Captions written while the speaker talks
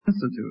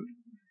Institute.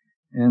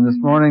 And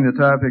this morning the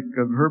topic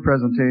of her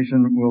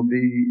presentation will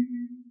be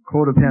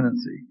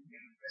codependency.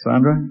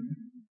 Sandra?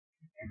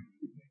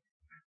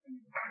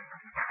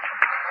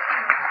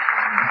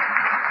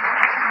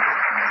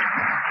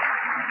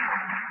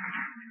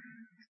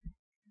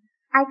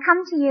 I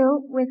come to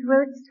you with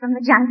roots from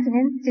the Johnson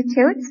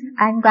Institute.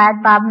 I'm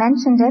glad Bob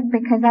mentioned it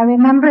because I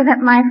remember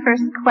that my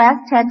first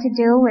quest had to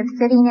do with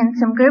sitting in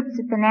some groups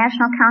at the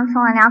National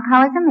Council on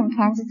Alcoholism in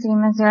Kansas City,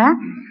 Missouri,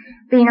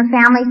 being a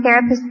family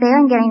therapist there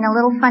and getting a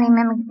little funny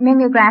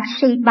mimeograph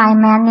sheet by a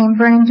man named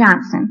Vernon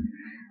Johnson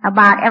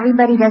about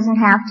everybody doesn't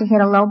have to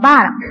hit a low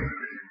bottom.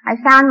 I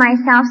found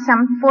myself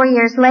some 4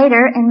 years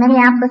later in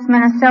Minneapolis,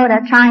 Minnesota,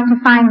 trying to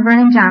find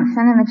Vernon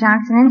Johnson and the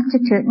Johnson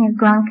Institute, and it had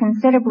grown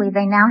considerably.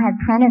 They now had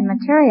printed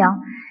material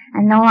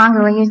and no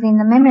longer were using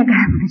the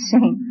mimeograph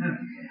machine.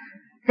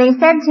 They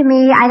said to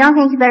me, I don't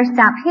think you better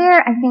stop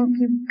here. I think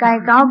you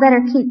guys all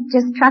better keep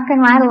just trucking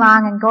right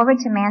along and go over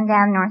to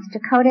Mandan, North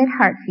Dakota at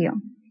Hartview.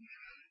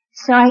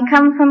 So I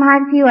come from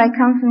Hartview. I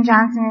come from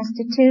Johnson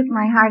Institute.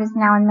 My heart is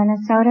now in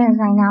Minnesota as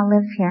I now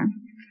live here.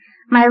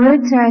 My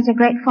roots are as a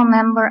grateful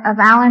member of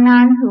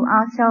Al-Anon, who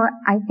also,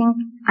 I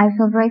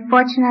feel very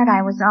fortunate.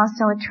 I was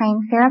also a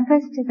trained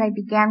therapist as I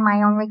began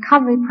my own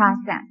recovery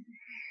process.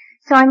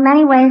 So in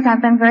many ways,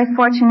 I've been very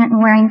fortunate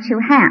in wearing two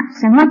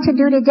hats. And what to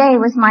do today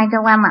was my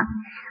dilemma.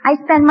 I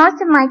spend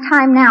most of my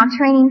time now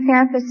training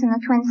therapists in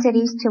the Twin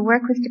Cities to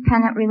work with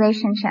dependent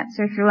relationships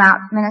or throughout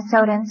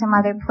Minnesota and some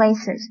other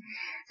places.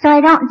 So I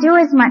don't do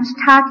as much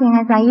talking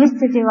as I used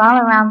to do all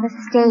around the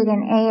state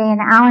in AA and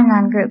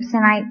Al-Anon groups,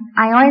 and I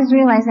always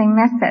realize I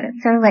miss it.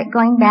 It's sort of like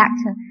going back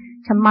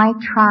to my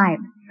tribe.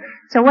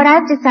 So what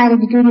I've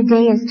decided to do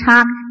today is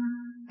talk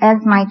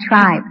as my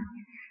tribe,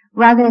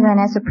 rather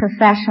than as a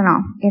professional.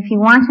 If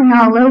you want to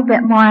know a little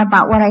bit more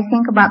about what I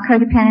think about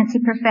codependency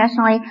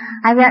professionally,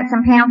 I've got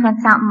some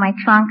pamphlets out in my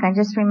trunk. I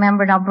just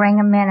remembered I'll bring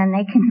them in and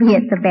they can be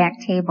at the back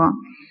table.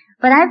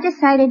 But I've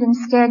decided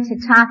instead to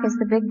talk, as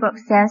the big book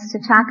says, to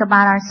talk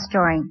about our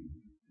story.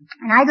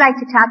 And I'd like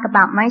to talk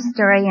about my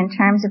story in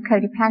terms of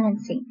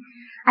codependency.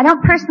 I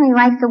don't personally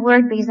like the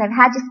word because I've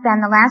had to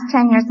spend the last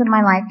 10 years of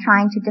my life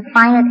trying to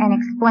define it and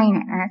explain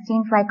it, and it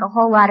seems like a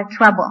whole lot of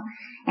trouble.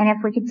 And if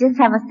we could just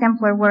have a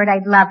simpler word,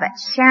 I'd love it.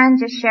 Sharon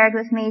just shared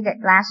with me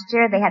that last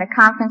year they had a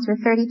conference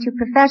with 32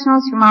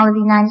 professionals from all of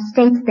the United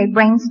States. They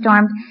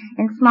brainstormed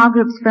in small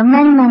groups for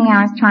many, many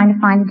hours trying to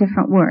find a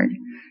different word.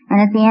 And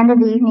at the end of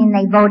the evening,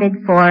 they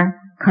voted for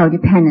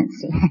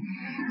codependency.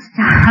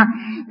 So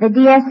the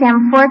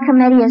DSM-4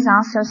 committee is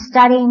also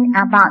studying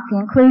about the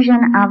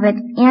inclusion of it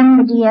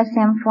in the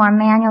DSM-4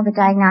 manual, the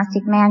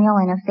diagnostic manual,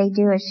 and if they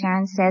do, as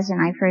Sharon says,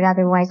 and I've heard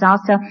otherwise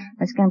also,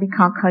 it's going to be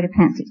called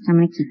codependency, so I'm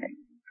going to keep it.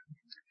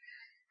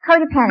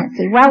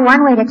 Codependency. Well,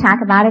 one way to talk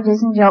about it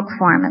is in joke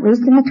form. At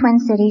least in the Twin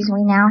Cities,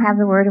 we now have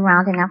the word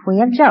around enough. We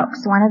have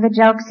jokes. One of the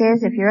jokes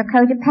is, if you're a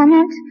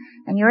codependent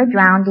and you're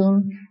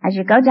drowning, as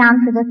you go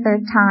down for the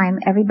third time,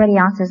 everybody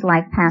else's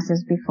life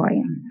passes before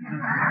you.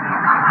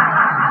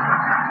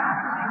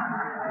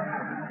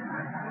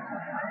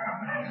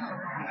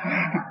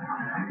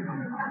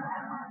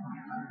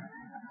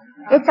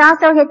 It's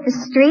also hit the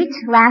street.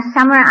 Last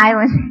summer, I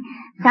was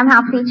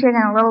somehow featured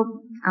in a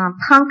little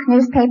punk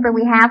newspaper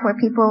we have where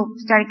people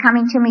started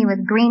coming to me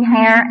with green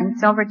hair and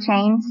silver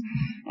chains.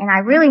 And I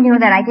really knew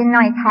that I didn't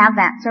always have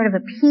that sort of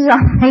appeal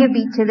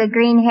maybe to the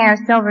green hair,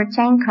 silver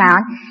chain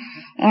crowd.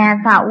 And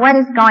I thought, what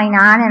is going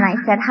on? And I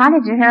said, how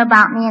did you hear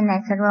about me? And they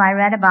said, well, I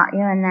read about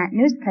you in that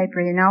newspaper,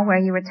 where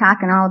you were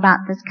talking all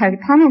about this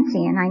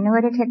codependency. And I knew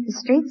it had hit the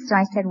streets, so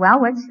I said, well,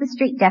 what's the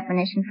street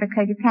definition for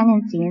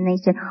codependency? And they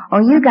said,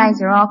 oh, you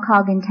guys are all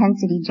called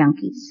intensity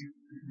junkies.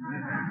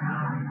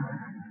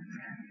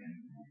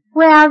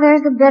 Well,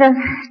 there's a bit of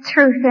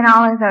truth in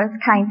all of those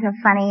kinds of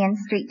funny and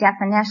street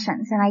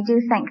definitions, and I do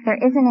think there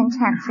is an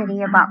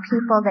intensity about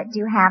people that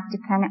do have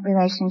dependent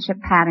relationship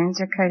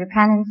patterns or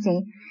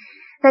codependency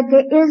that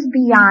there is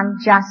beyond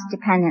just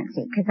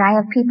dependency. Because I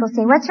have people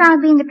say, what's wrong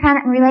with being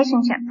dependent in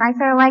relationships? I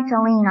sort of like to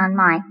lean on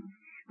my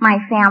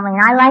family,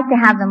 and I like to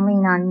have them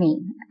lean on me.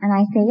 And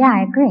I say, yeah,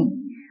 I agree.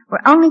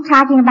 We're only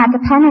talking about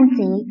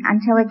dependency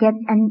until if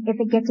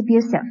it gets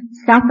abusive,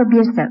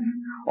 self-abusive.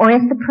 Or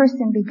if the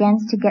person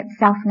begins to get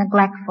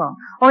self-neglectful.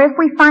 Or if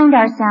we find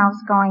ourselves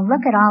going,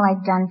 look at all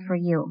I've done for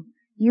you.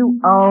 You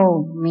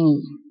owe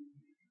me.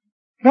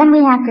 Then we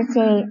have to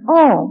say,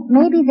 oh,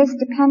 maybe this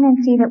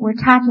dependency that we're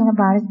talking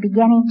about is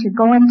beginning to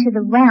go into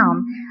the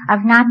realm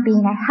of not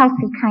being a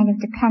healthy kind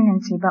of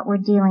dependency, but we're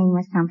dealing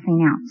with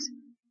something else.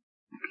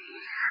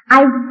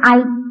 I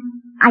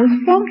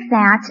think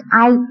that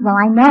I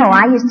know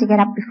I used to get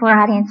up before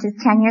audiences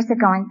 10 years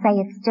ago and say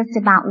it's just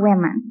about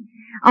women.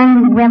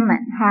 Only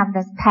women have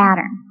this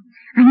pattern.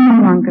 I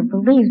no longer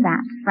believe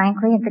that.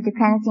 Frankly, at the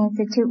Dependency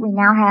Institute, we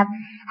now have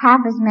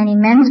half as many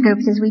men's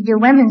groups as we do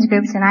women's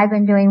groups, and I've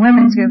been doing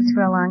women's groups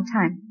for a long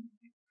time.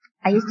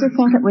 I used to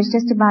think it was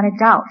just about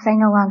adults. I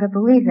no longer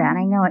believe that.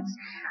 I know it's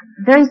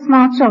very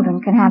small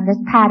children can have this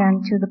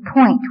pattern to the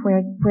point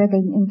where they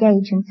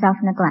engage in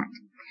self-neglect.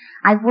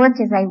 I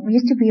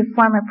used to be a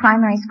former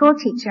primary school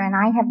teacher, and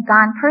I have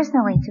gone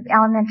personally to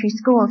elementary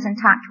schools and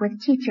talked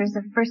with teachers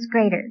of first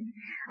graders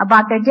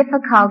about their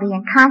difficulty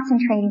in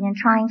concentrating and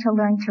trying to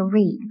learn to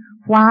read.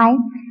 Why?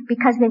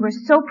 Because they were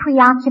so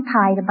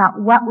preoccupied about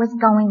what was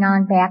going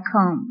on back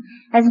home.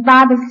 As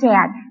Bob has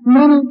said,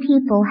 many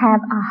people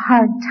have a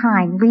hard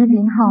time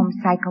leaving home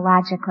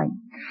psychologically.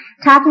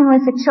 Talking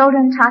with the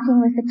children, talking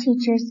with the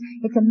teachers,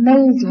 it's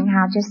amazing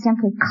how just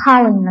simply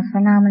calling the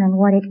phenomenon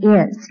what it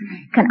is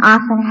can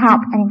often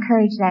help and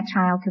encourage that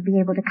child to be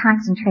able to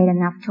concentrate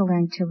enough to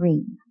learn to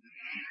read.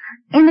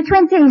 In the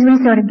Twin Cities, we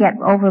sort of get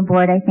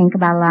overboard, I think,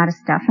 about a lot of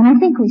stuff. And I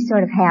think we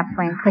sort of have,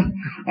 frankly,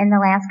 in the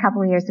last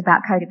couple of years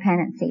about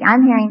codependency.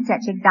 I'm hearing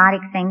such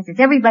exotic things as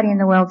everybody in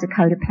the world's a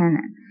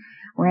codependent.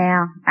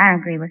 Well, I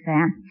don't agree with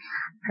that,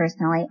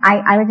 personally.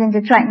 I was in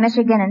Detroit,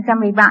 Michigan, and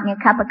somebody brought me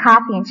a cup of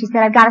coffee, and she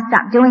said, I've got to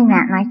stop doing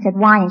that. And I said,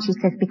 why? And she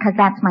says, because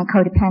that's my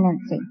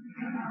codependency.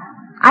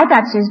 I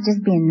thought she was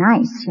just being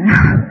nice, you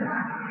know.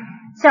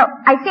 So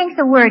I think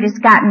the word has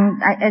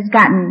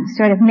gotten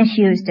sort of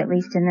misused, at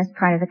least in this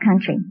part of the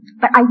country.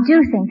 But I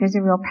do think there's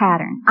a real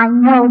pattern. I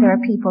know there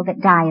are people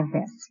that die of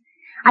this.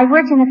 I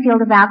worked in the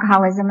field of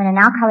alcoholism and in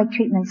alcoholic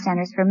treatment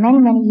centers for many,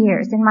 many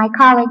years, and my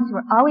colleagues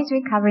were always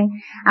recovering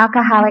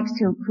alcoholics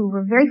who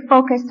were very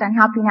focused on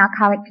helping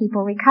alcoholic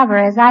people recover,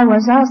 as I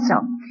was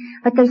also.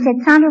 But they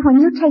said, Sandra,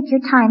 when you take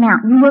your time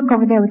out and you work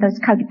over there with those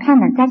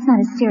codependents, that's not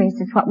as serious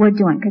as what we're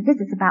doing, because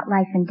this is about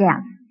life and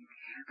death.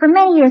 For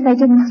many years, I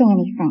didn't say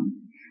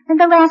anything. In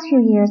the last few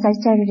years, I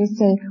started to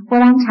say,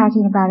 what I'm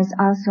talking about is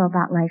also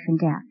about life and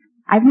death.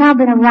 I've now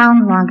been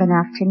around long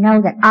enough to know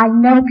that I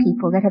know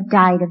people that have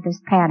died of this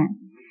pattern.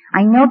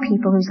 I know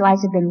people whose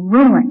lives have been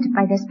ruined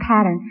by this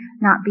pattern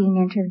not being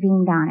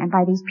intervened on and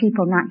by these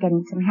people not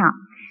getting some help.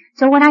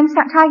 So when I'm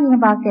talking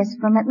about this,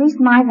 from at least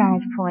my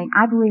vantage point,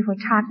 I believe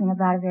we're talking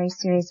about a very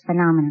serious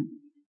phenomenon.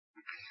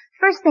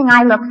 First thing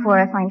I look for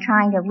if I'm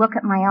trying to look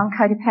at my own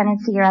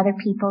codependency or other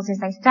people's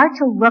is I start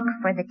to look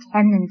for the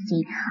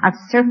tendency of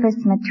surface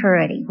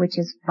maturity, which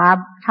is, Bob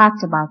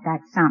talked about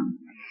that some.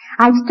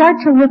 I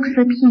start to look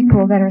for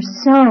people that are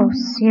so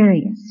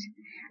serious,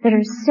 that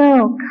are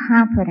so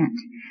competent,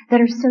 that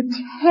are so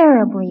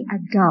terribly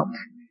adult.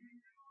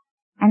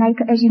 And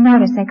as you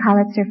notice, I call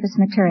it surface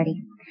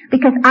maturity.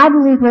 Because I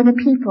believe we're the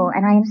people,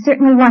 and I am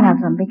certainly one of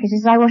them, because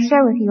as I will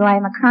share with you, I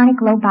am a chronic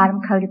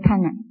low-bottom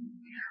codependent.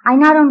 I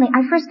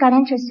first got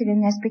interested in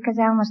this because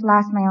I almost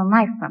lost my own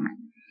life from it.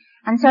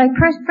 And so I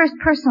first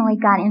personally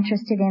got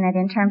interested in it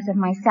in terms of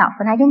myself,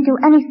 and I didn't do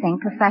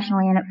anything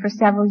professionally in it for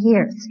several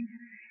years.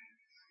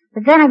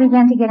 But then I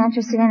began to get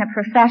interested in it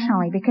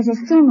professionally because it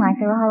seemed like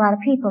there were a whole lot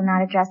of people not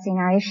addressing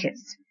our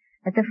issues.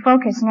 That the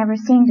focus never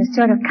seemed to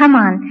sort of come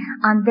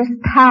on this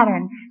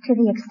pattern to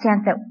the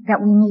extent that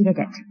we needed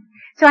it.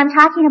 So I'm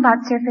talking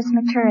about surface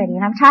maturity,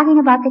 and I'm talking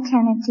about the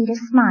tendency to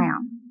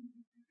smile.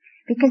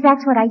 Because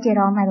that's what I did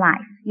all my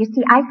life. You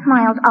see, I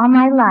smiled all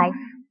my life.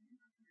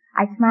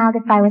 I smiled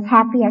if I was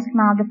happy. I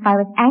smiled if I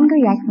was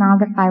angry. I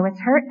smiled if I was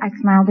hurt. I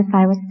smiled if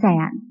I was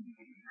sad.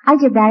 I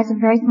did that as a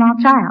very small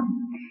child.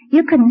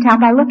 You couldn't tell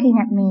by looking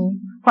at me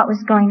what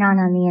was going on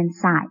the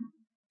inside.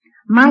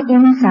 My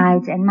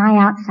insides and my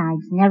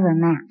outsides never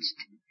matched.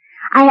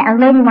 A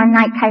lady one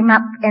night came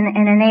up in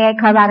an AA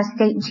club out of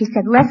state, and she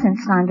said, listen,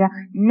 Sandra,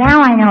 now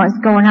I know what's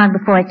going on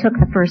before I took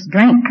the first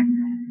drink.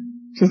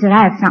 She said,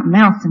 I have something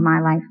else in my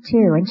life,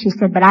 too. And she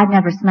said, but I've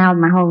never smiled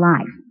my whole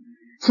life.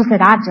 She said,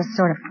 I've just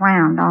sort of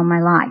frowned all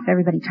my life.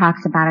 Everybody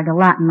talks about it a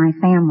lot in my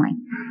family.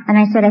 And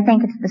I said, I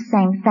think it's the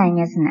same thing,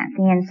 isn't it?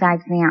 The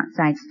insides and the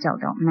outsides still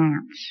don't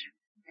match.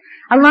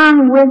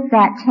 Along with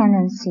that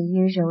tendency,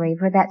 usually,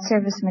 for that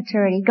surface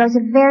maturity, goes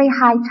a very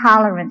high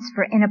tolerance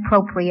for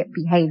inappropriate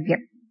behavior.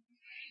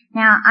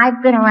 Now,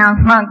 I've been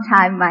around a long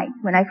time, Mike.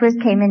 When I first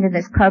came into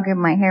this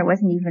program, my hair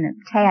wasn't even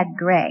a tad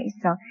gray,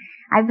 so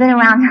I've been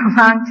around a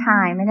long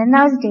time, and in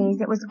those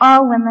days it was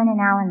all women in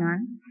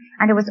Al-Anon,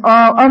 and it was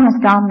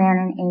almost all men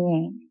in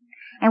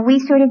AA. And we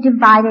sort of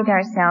divided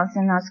ourselves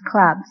in those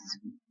clubs.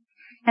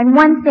 And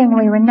one thing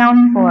we were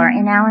known for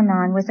in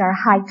Al-Anon was our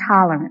high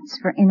tolerance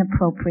for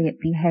inappropriate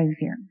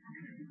behavior.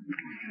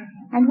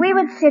 And we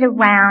would sit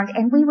around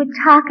and we would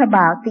talk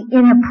about the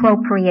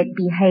inappropriate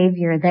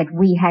behavior that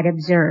we had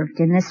observed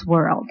in this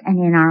world and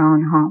in our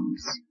own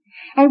homes.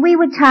 And we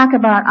would talk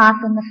about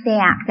often the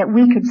fact that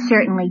we could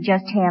certainly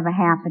just have a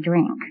half a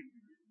drink.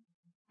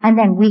 And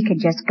then we could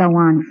just go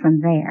on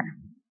from there.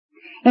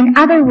 In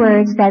other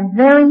words, that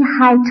very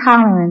high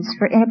tolerance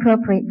for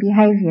inappropriate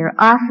behavior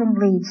often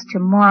leads to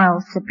moral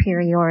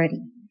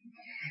superiority.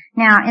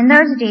 Now, in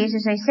those days,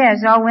 as I said, it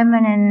was all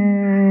women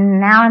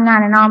in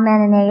Al-Anon and all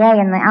men in AA,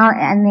 and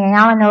the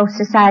Al-Anon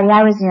society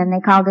I was in,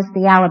 they called us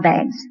the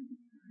Alabags.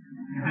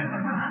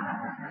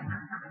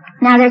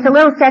 Now, there's a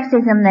little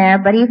sexism there,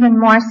 but even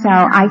more so,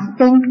 I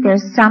think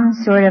there's some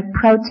sort of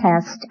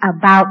protest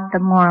about the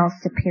moral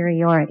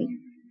superiority,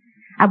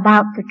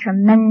 about the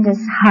tremendous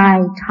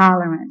high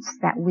tolerance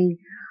that we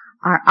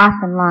are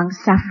often long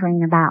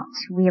suffering about.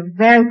 We are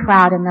very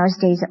proud in those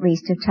days, at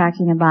least, of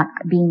talking about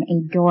being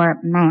a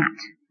doormat.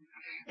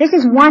 This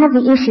is one of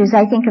the issues,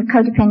 I think, of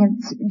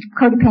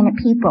codependent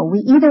people. We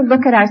either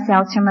look at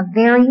ourselves from a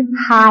very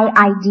high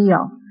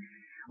ideal.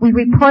 We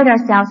report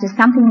ourselves as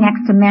something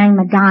next to Mary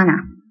Madonna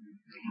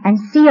and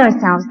see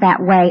ourselves that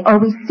way, or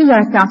we see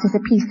ourselves as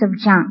a piece of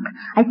junk.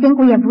 I think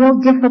we have real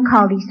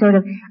difficulty sort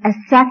of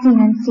assessing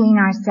and seeing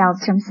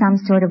ourselves from some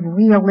sort of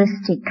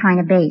realistic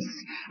kind of base.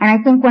 And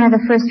I think one of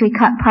the first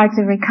parts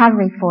of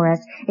recovery for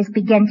us is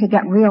begin to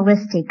get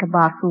realistic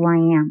about who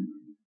I am.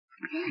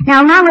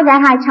 Now, along with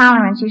that high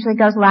tolerance usually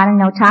goes a lot of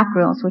no-talk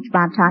rules, which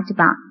Bob talked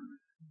about.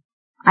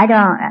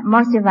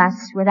 Most of us,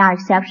 without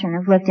exception,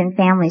 have lived in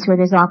families where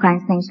there's all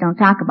kinds of things don't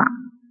talk about.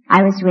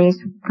 I was raised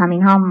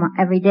coming home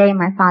every day,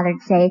 my father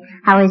would say,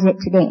 "How is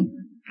it today?"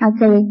 I'd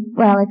say,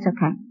 "Well, it's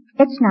okay."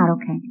 It's not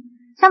okay.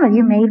 Some of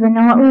you may even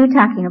know what we were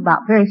talking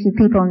about. Very few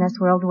people in this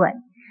world would.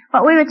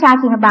 What we were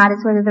talking about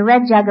is whether the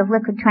red jug of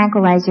liquid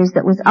tranquilizers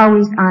that was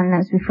always on,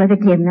 that was before the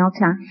day of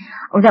Milton,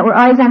 or that were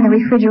always on the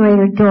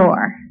refrigerator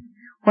door,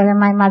 whether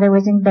my mother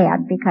was in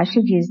bed because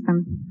she'd used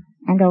them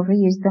and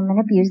overused them and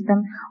abused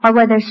them, or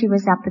whether she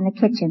was up in the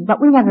kitchen.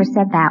 But we never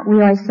said that. We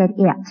always said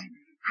it.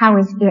 How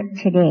is it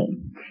today?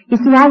 You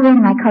see, I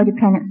learned my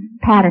codependent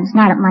patterns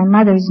not at my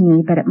mother's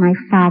knee, but at my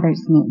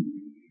father's knee.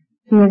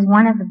 He is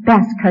one of the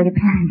best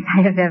codependents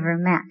I have ever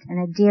met, and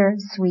a dear,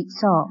 sweet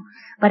soul.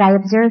 But I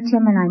observed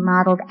him and I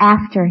modeled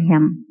after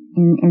him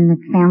in the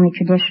family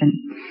tradition.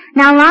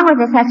 Now, along with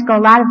this has to go a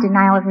lot of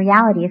denial of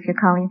reality if you're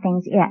calling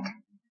things it.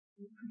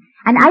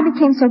 And I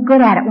became so good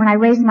at it when I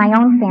raised my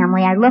own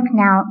family, I look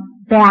now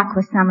back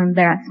with some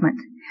embarrassment.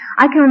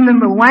 I can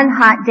remember one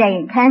hot day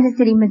in Kansas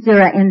City,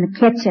 Missouri, in the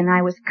kitchen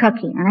I was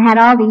cooking, and I had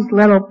all these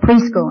little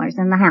preschoolers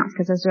in the house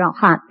because it was real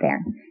hot there.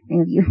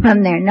 Any of you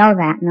from there know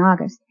that in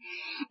August.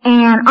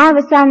 And all of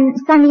a sudden,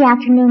 Sunday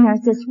afternoon, there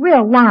was this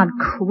real loud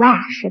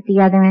crash at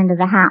the other end of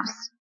the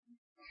house.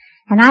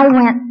 And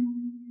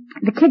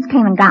the kids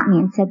came and got me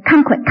and said,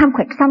 come quick,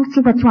 come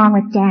see what's wrong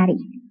with Daddy.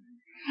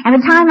 And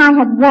the time I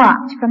had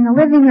walked from the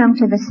living room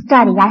to the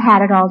study, I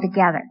had it all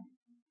together.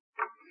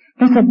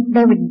 They said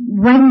they would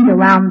rained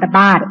around the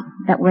body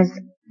that was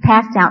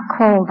passed out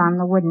cold on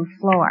the wooden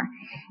floor.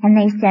 And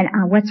they said,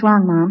 what's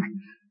wrong, Mom?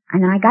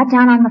 And I got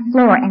down on the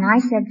floor and I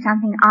said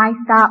something I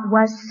thought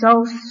was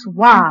so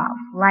suave,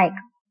 like,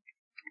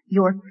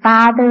 your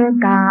father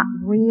got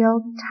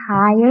real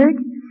tired,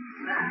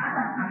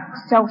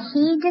 so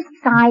he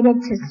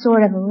decided to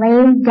sort of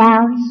lay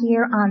down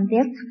here on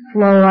this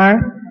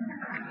floor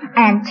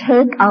and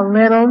take a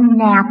little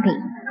nappy.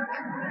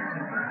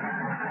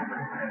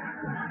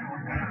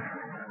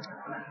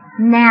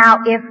 Now,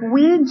 if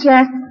we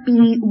just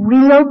be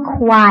real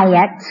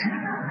quiet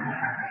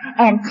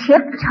and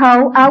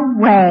tiptoe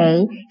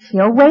away,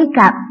 he'll wake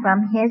up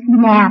from his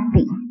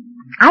nappy.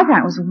 I thought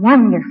it was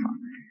wonderful.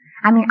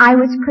 I mean, I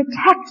was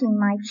protecting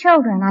my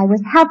children. I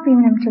was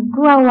helping them to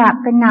grow up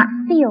and not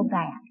feel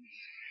bad.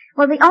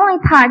 Well, there are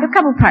a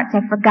couple parts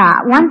I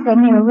forgot. One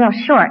thing, they were real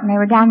short and they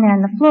were down there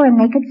on the floor and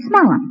they could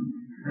smell them.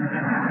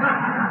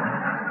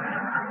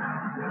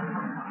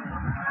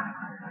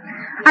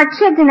 Our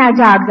kids and our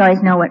dogs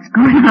always know what's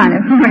going on,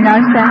 if you ever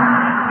noticed that.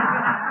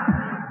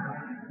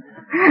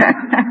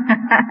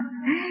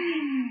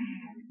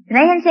 They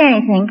didn't say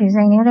anything because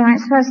they knew they weren't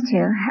supposed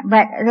to,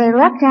 but they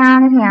looked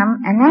down at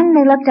him and then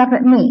they looked up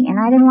at me, and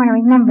I didn't want to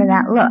remember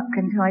that look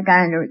until I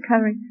got into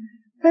recovery.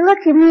 They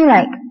looked at me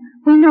like,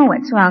 we know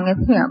what's wrong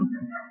with him.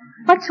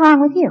 What's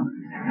wrong with you?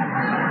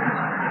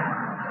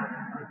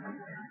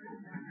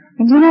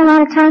 And do you know a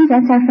lot of times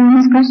that's our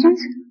family's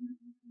questions?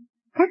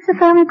 That's the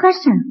family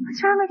question.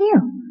 What's wrong with you?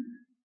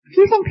 If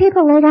you think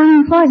people lay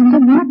down on floors and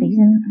take nappies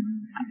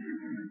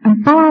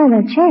and fall out of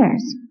their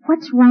chairs,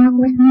 what's wrong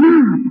with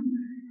Mom?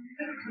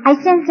 I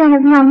since then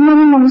have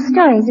known many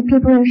stories of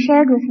people who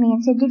shared with me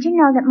and said, did you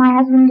know that my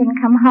husband didn't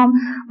come home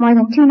more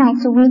than 2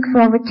 nights a week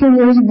for over 2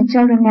 years and the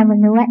children never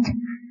knew it?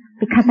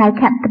 Because I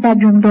kept the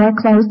bedroom door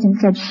closed and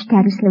said, shh,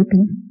 Daddy's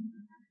sleeping.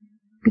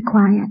 Be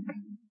quiet.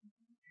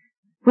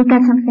 We've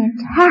got some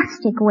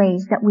fantastic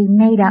ways that we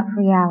made up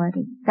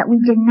reality, that we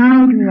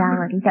denied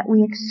reality, that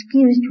we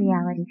excused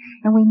reality,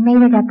 and we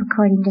made it up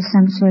according to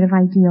some sort of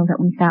ideal that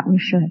we thought we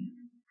should.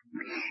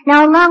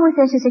 Now, along with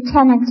this is a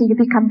tendency to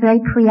become very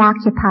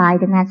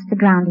preoccupied, and that's the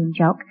grounding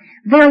joke,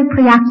 very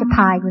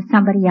preoccupied with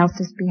somebody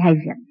else's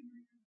behavior.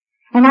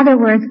 In other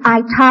words,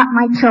 I taught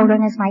my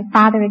children as my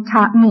father had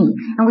taught me,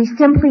 and we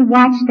simply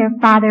watched their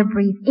father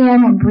breathe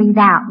in and breathe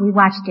out. We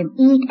watched him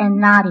eat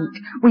and not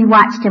eat. We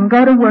watched him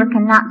go to work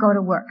and not go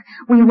to work.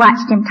 We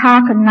watched him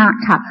talk and not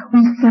talk.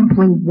 We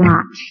simply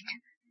watched.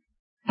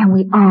 And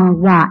we all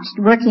watched.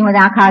 Working with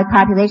alcoholic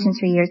populations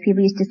for years,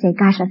 people used to say,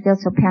 gosh, I feel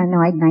so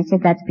paranoid, and I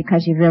said, that's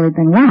because you've really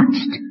been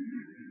watched.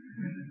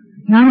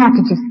 You don't have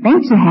to just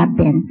think you have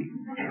been.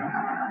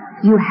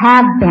 You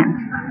have been.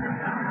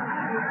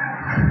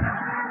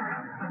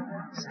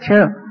 It's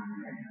true.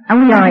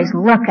 And we always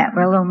look at,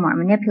 we're a little more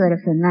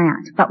manipulative than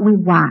that, but we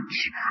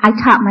watch. I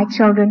taught my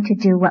children to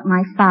do what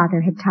my father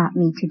had taught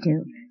me to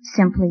do.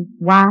 Simply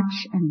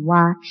watch and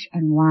watch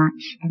and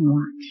watch and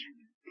watch.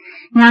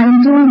 Now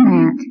in doing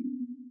that,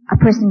 a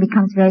person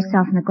becomes very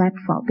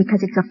self-neglectful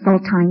because it's a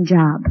full-time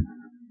job.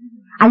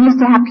 I used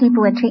to have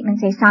people in treatment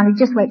say, Sandra,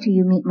 just wait till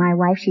you meet my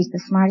wife. She's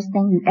the smartest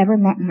thing you've ever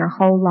met in your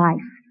whole life.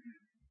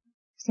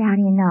 I said, how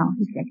do you know?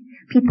 He said,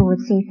 people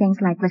would say things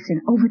like,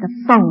 listen, over the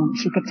phone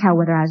she could tell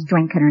whether I was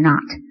drinking or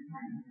not.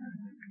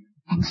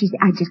 And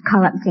I'd just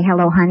call up and say,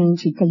 hello, honey, and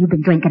she'd say, you've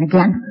been drinking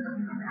again.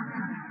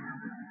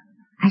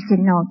 I said,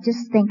 no,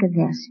 just think of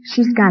this.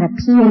 She's got a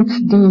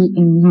PhD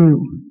in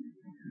you.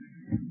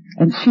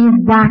 And she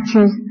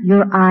watches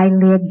your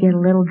eyelid get a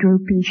little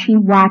droopy. She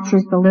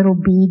watches the little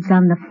beads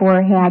on the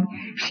forehead.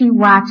 She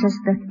watches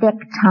the thick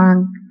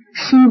tongue.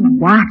 She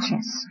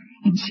watches.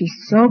 And she's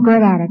so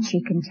good at it,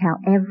 she can tell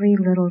every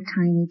little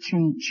tiny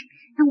change.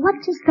 Now what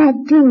does that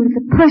do to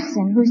the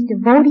person who's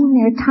devoting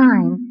their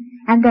time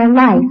and their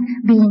life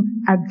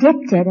being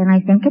addicted, and I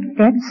think it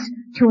fits,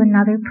 to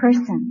another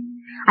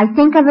person? I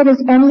think of it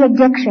as any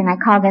addiction. I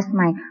call this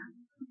my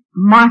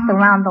moth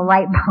around the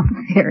light bulb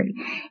theory.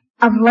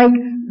 Of like,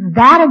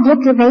 that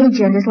addictive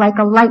agent is like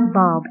a light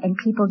bulb, and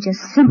people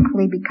just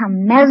simply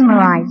become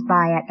mesmerized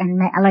by it, and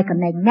like a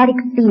magnetic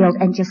field,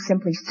 and just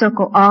simply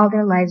circle all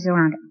their lives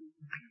around it.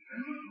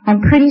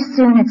 And pretty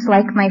soon it's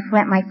like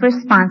my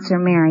first sponsor,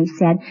 Mary,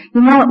 said, you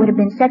know, it would have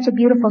been such a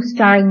beautiful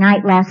starry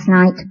night last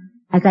night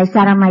as I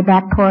sat on my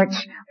back porch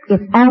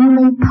if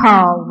only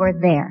Paul were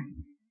there.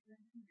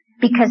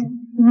 Because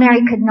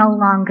Mary could no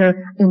longer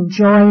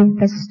enjoy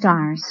the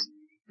stars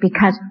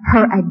because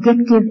her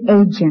addictive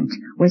agent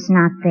was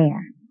not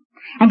there.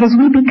 And as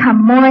we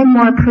become more and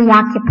more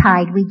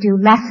preoccupied, we do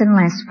less and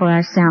less for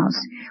ourselves.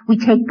 We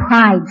take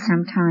pride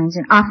sometimes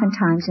and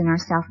oftentimes in our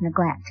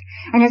self-neglect.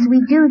 And as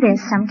we do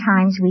this,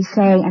 sometimes we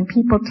say, and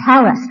people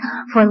tell us,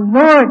 for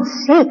Lord's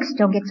sakes,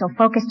 don't get so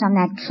focused on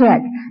that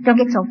kid. Don't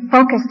get so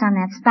focused on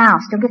that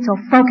spouse. Don't get so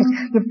focused.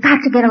 You've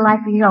got to get a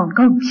life of your own.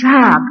 Go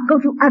jog. Go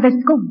do others.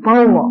 Go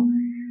bowl.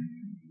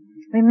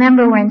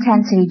 Remember, we're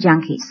intensity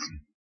junkies.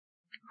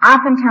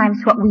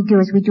 Oftentimes what we do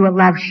is we do a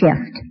love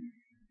shift.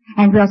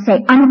 And we'll say,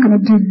 I'm not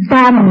going to do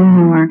that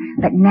anymore,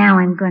 but now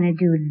I'm going to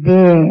do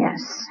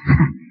this.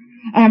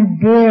 And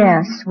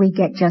this we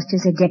get just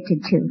as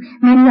addicted to.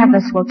 Many of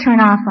us will turn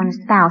off on a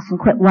spouse and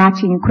quit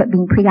watching and quit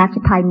being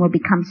preoccupied, and we'll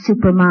become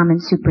super mom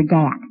and super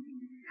dad.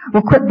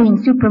 We'll quit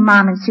being super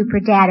mom and super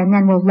dad, and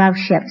then we'll love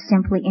shift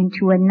simply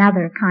into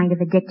another kind of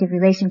addictive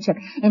relationship.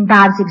 In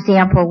Bob's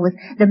example with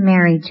the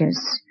marriages.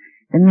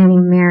 The many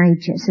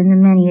marriages and the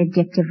many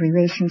addictive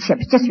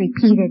relationships, just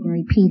repeated and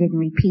repeated and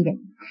repeated.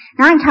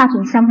 Now I'm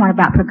talking somewhat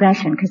about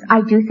progression because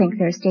I do think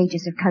there are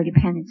stages of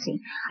codependency.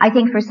 I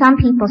think for some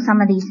people some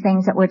of these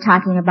things that we're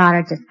talking about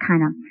are just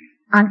kind of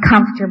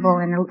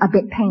uncomfortable and a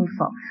bit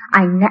painful.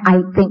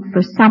 I think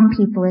for some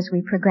people as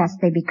we progress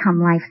they become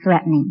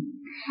life-threatening.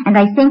 And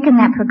I think in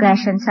that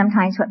progression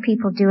sometimes what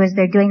people do is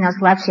they're doing those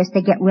love shifts,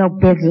 they get real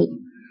busy.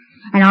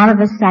 And all of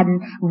a sudden,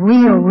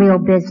 real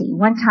busy.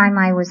 One time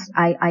I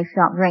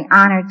felt very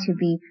honored to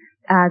be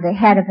the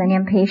head of an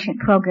inpatient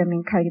program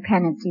in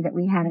codependency that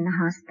we had in the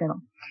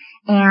hospital.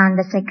 And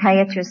the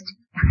psychiatrist,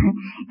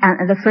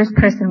 the first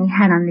person we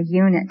had on the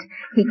unit,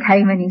 he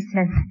came and he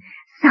said,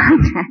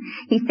 Sandra,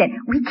 he said,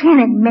 we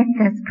can't admit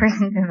this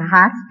person to the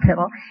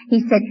hospital. He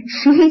said,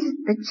 she's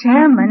the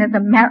chairman of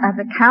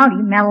the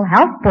county mental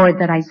health board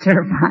that I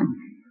serve on.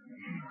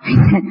 I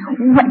said,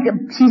 what?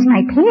 She's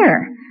my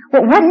peer.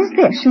 Well, what is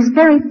this? She's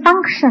very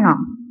functional.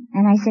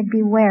 And I said,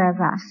 beware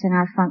of us and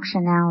our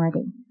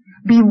functionality.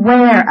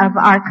 Beware of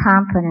our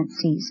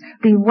competencies.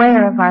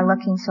 Beware of our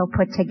looking so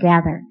put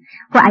together.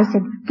 Well, I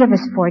said, give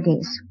us 4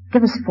 days.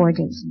 Give us 4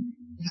 days.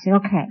 He said,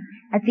 okay.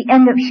 At the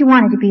end of, she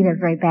wanted to be there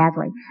very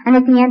badly. And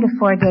at the end of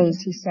 4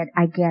 days, he said,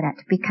 I get it.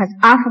 Because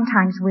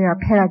oftentimes we are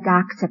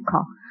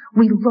paradoxical.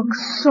 We look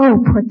so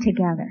put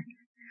together.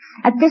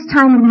 At this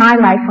time in my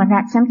life, when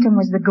that symptom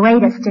was the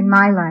greatest in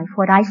my life,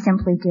 what I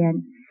simply did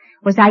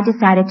was I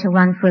decided to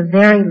run for a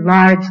very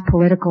large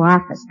political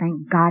office.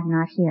 Thank God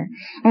not here.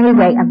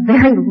 Anyway, a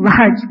very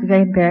large,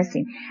 very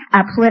embarrassing,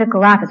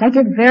 political office. I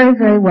did very,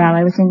 very well.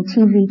 I was in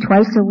TV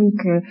twice a week,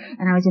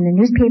 and I was in the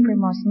newspaper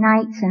most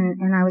nights,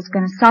 and I was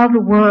going to solve the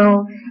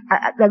world,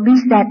 at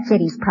least that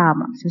city's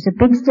problems. It was a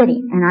big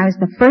city, and I was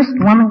the first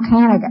woman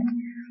candidate.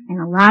 And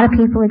a lot of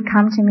people had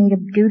come to me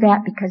to do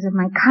that because of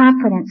my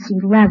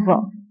competency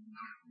level.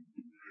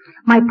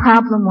 My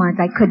problem was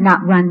I could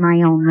not run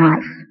my own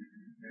life.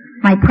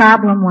 My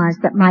problem was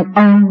that my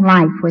own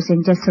life was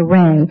in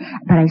disarray,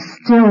 but I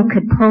still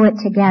could pull it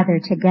together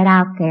to get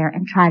out there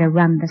and try to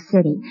run the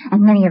city.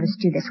 And many of us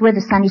do this. We're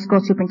the Sunday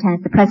school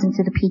superintendents, the presidents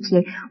of the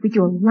PTA. We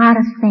do a lot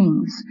of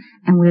things,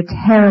 and we're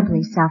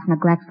terribly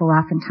self-neglectful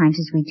oftentimes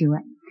as we do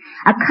it.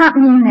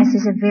 Accompanying this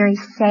is a very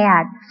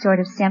sad sort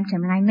of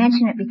symptom, and I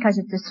mention it because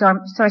it's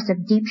a source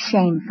of deep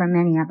shame for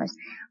many of us,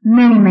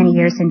 many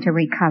years into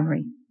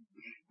recovery.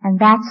 And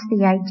that's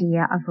the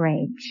idea of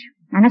rage.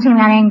 I'm not talking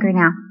about anger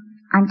now.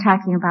 I'm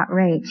talking about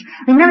rage.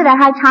 Remember that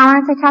high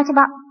tolerance I talked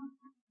about?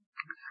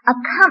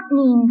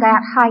 Accompanying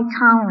that high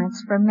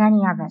tolerance for many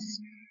of us,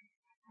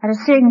 at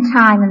a certain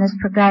time in this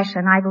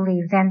progression, I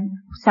believe, then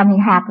something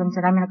happens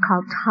that I'm going to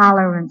call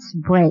tolerance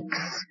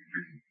breaks.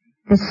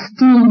 the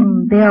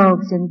steam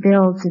builds and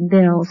builds and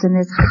builds, and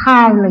this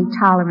highly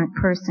tolerant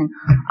person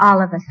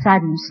all of a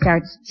sudden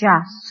starts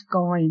just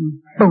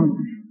going boom.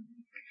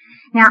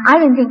 Now, I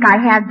didn't think I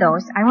had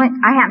those. I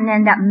happened to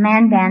end up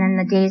Mandan in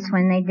the days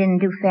when they didn't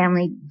do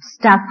family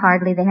stuff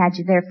hardly. They had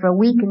you there for a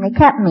week, and they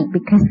kept me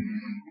because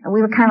we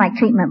were kind of like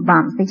treatment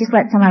bums. They just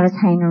let some of us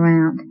hang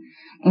around,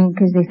 and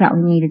because they thought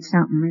we needed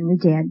something, and we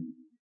did.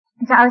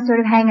 So I was sort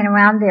of hanging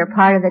around there,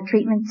 part of the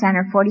treatment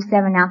center,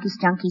 47 alkies,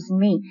 junkies, and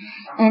me.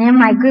 And in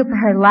my group, I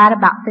heard a lot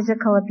about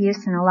physical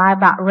abuse and a lot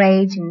about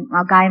rage, and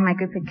a guy in my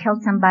group had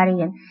killed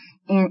somebody,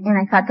 and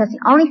I thought that's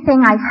the only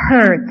thing I've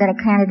heard that I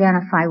can't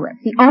identify with.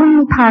 The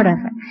only part of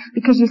it.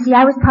 Because you see,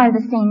 I was part of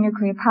the same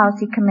nuclear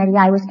policy committee.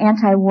 I was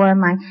anti-war.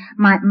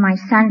 My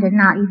son did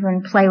not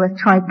even play with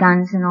toy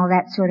guns and all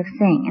that sort of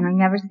thing. And I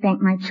never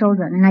spanked my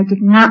children. And I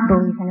did not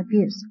believe in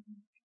abuse.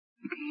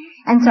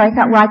 And so I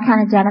thought, well, I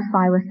can't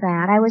identify with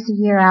that. I was a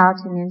year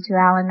out and into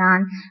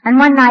Al-Anon. And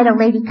one night a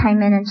lady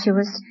came in and she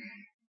was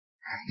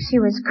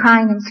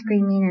crying and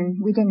screaming, and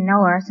we didn't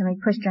know her, so we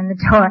pushed her in the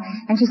door.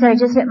 And she said, I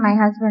just hit my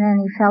husband, and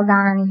he fell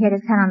down, and he hit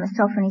his head on the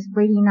sofa, and he's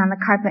bleeding on the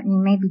carpet, and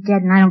he may be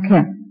dead, and I don't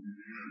care.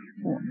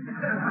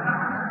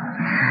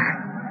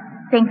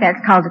 I think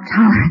that's called a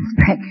tolerance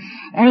break.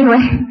 Anyway,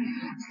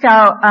 so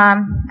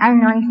I didn't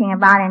know anything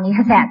about any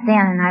of that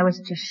then, and I was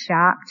just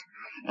shocked.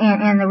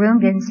 And the room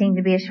didn't seem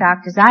to be as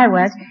shocked as I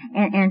was.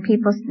 And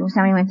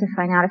somebody went to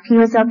find out if he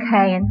was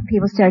okay, and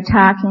people started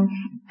talking.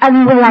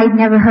 I'd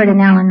never heard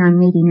an Al-Anon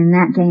meeting in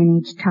that day and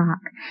age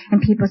talk.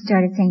 And people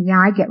started saying, yeah,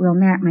 I get real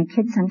mad at my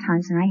kids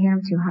sometimes, and I hit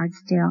them too hard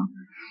still.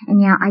 And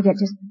yeah, I get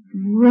just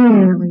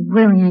really,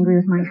 really angry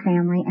with my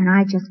family, and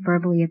I just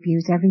verbally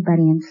abuse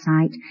everybody in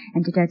sight,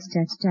 and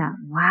da-da-da-da-da.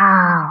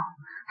 Wow.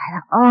 I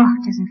thought, oh,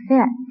 it doesn't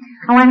fit.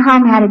 I went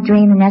home, had a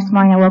dream, and next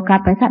morning I woke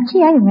up. I thought,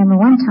 gee, I remember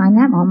one time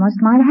that almost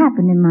might have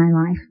happened in my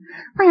life.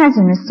 My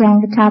husband was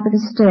standing at the top of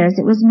the stairs.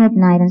 It was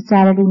midnight on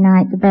Saturday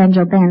night. The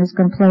banjo band was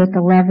going to play at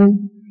the levee.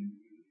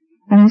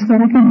 And he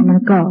said, I think I'm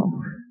going to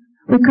go.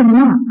 We couldn't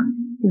walk.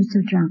 He was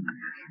so drunk.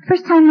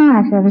 First time in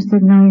my life I ever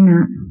said, no, you're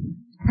not.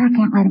 I thought, I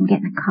can't let him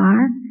get in a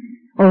car.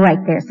 Well,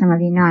 right there, some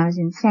of you know I was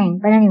insane.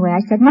 But anyway,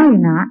 I said, no,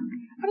 you're not.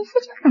 And he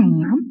said, yes, I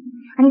am.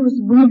 And he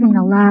was weaving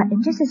a lot,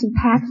 and just as he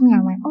passed me,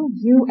 I went, oh,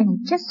 you, and he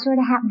just sort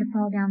of happened to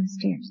fall down the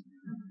stairs.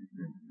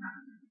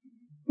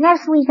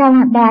 Next week I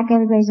went back,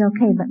 everybody's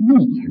okay but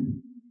me.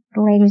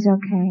 The lady's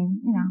okay,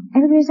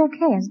 everybody's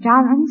okay. I was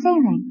driving, I didn't say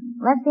anything.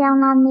 Left the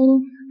Al-Anon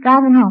meeting,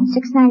 driving home,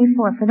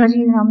 694. For those of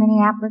you who know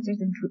Minneapolis,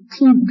 there's a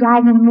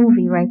drive-in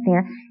movie right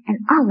there, and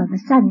all of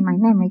a sudden my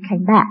memory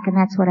came back, and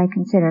that's what I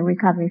consider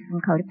recovery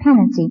from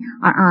codependency.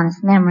 Our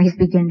honest memories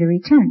begin to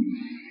return.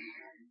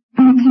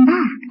 And I came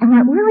back, and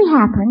what really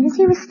happened is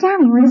he was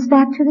standing with his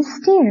back to the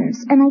stairs,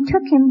 and I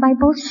took him by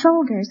both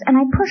shoulders, and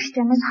I pushed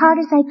him as hard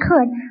as I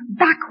could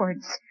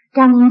backwards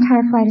down the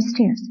entire flight of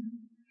stairs.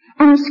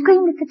 And I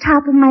screamed at the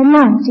top of my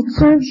lungs, it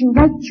serves you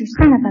right, you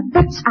son of a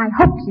bitch, I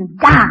hope you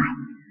die.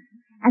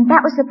 And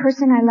that was the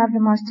person I love the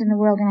most in the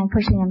world, and I'm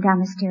pushing him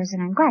down the stairs,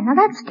 and I'm glad. Now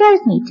that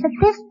scares me. To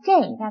this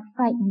day, that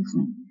frightens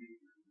me.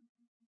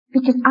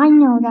 Because I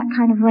know that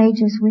kind of rage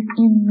is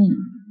within me.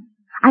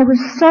 I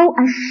was so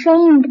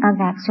ashamed of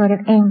that sort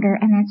of anger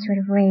and that sort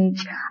of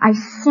rage, I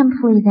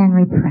simply then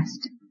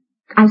repressed it.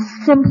 I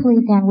simply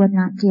then would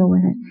not deal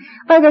with it.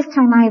 By this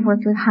time I have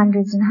worked with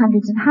hundreds and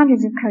hundreds and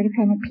hundreds of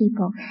codependent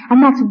people,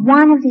 and that's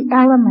one of the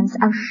elements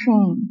of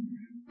shame.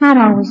 Not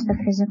always the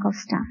physical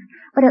stuff,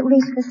 but at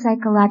least the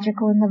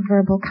psychological and the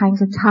verbal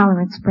kinds of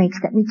tolerance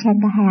breaks that we tend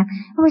to have.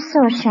 And we're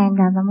so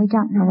ashamed of them, we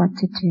don't know what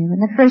to do.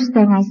 And the first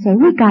thing I say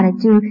we gotta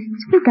do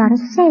is we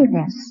gotta say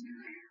this.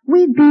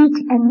 We beat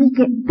and we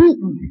get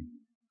beaten.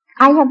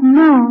 I have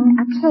known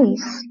a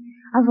case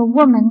of a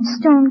woman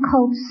stone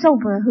cold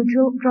sober who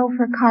drove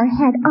her car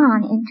head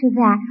on into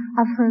that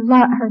of her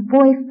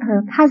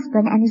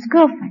husband and his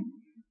girlfriend.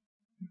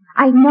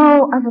 I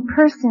know of a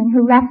person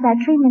who left that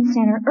treatment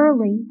center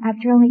early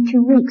after only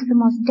 2 weeks, the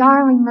most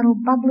darling little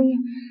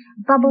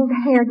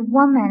bubbled-haired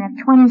woman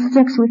of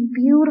 26 with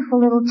beautiful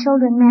little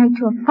children married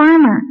to a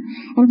farmer.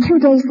 And 2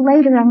 days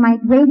later on my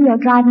radio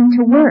driving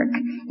to work,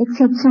 it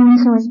said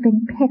so-and-so has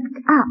been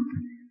picked up.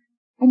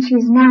 And she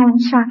is now in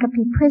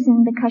Shakopee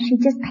prison because she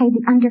just paid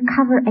the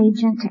undercover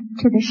agent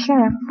to the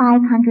sheriff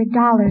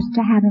 $500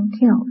 to have him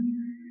killed.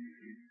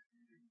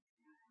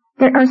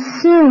 There are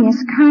serious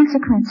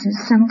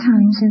consequences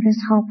sometimes of this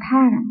whole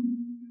pattern.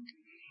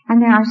 And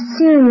there are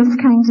serious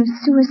kinds of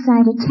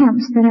suicide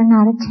attempts that are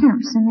not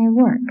attempts, and they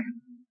work.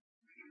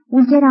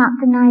 We get out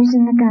the knives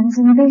and the guns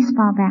and the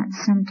baseball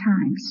bats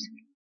sometimes.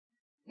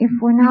 If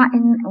we're not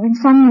in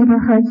some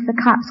neighborhoods, the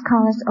cops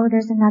call us, oh,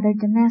 there's another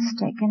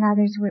domestic. In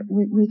others,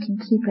 we can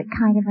keep it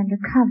kind of under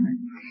cover.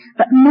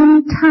 But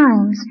many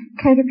times,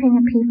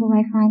 codependent people,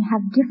 I find,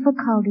 have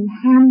difficulty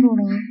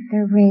handling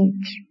their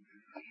rage.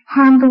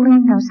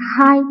 Handling those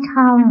high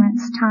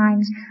tolerance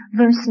times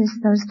versus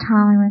those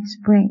tolerance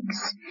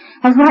breaks.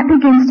 As that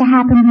begins to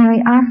happen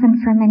very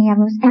often for many of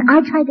us, and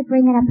I tried to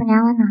bring it up in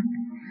Al-Anon.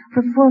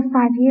 For 4 or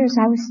 5 years,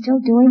 I was still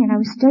doing it. I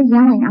was still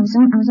yelling. I was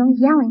only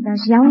yelling, but I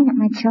was yelling at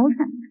my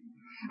children.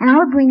 And I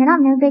would bring it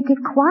up and they'd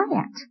get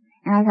quiet.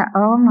 And I thought,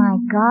 oh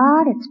my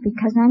God, it's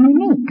because I'm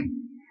unique.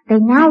 They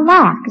now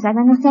laugh, because I've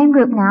been in the same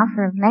group now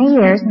for many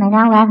years, and they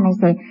now laugh and they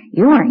say,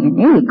 you weren't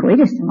unique, we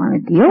just didn't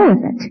want to deal with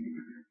it.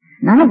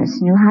 None of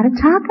us knew how to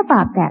talk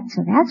about that,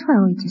 so that's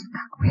why we just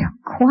got real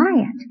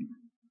quiet.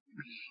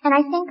 And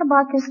I think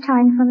about this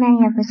time for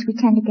many of us, we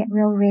tend to get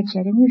real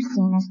rigid, and you've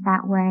seen us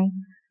that way.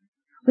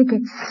 We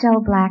get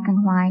so black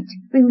and white.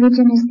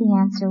 Religion is the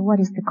answer. What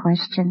is the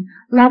question?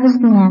 Love is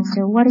the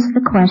answer. What is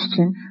the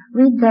question?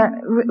 Read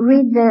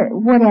the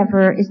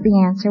whatever is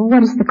the answer.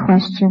 What is the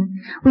question?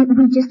 We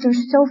just are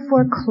so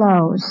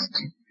foreclosed.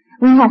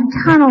 We have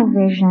tunnel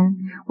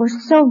vision. We're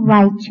so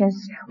righteous.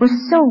 We're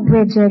so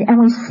rigid,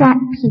 and we set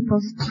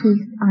people's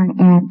teeth on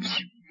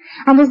edge.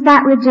 And as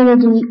that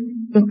rigidity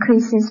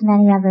increases,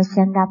 many of us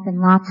end up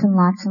in lots and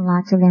lots and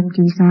lots of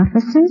MD's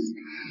offices.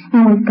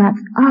 And we've got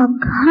all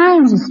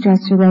kinds of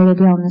stress-related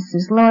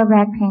illnesses, lower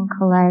back pain,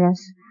 colitis,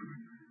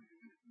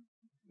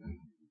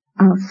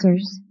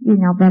 ulcers, you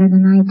know better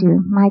than I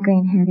do,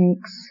 migraine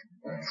headaches,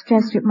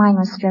 mine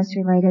was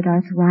stress-related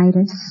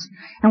arthritis.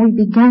 And we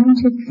begin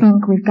to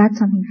think we've got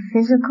something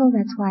physical,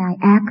 that's why I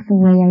act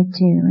the way I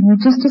do. And we're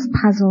just as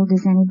puzzled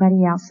as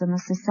anybody else in the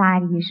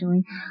society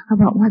usually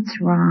about what's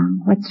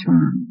wrong.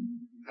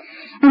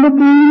 And at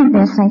the end of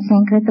this, I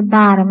think, or at the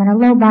bottom, and a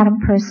low-bottom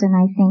person,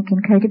 I think,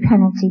 in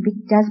codependency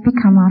does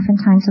become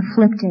oftentimes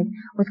afflicted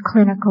with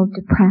clinical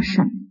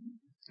depression.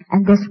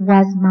 And this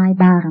was my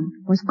bottom,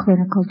 was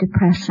clinical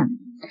depression.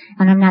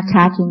 And I'm not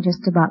talking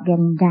just about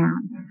getting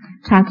down.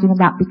 I'm talking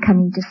about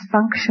becoming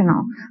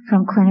dysfunctional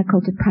from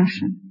clinical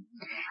depression.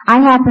 I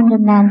happened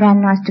in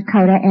Mandan, North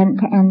Dakota, and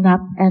to end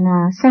up in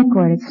a psych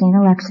ward at St.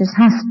 Alexis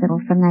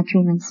Hospital from that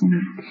treatment center.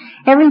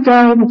 Every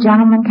day the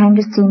gentleman came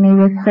to see me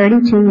with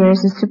 32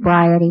 years of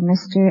sobriety,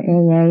 Mr.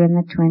 AA in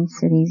the Twin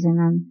Cities in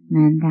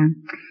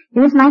Mandan. He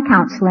was my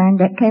counselor, and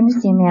Dick came to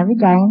see me every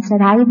day and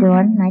said, how you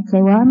doing? And I'd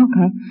say, well, I'm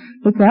okay.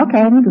 He'd say,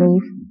 okay, and he'd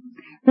leave.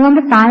 The end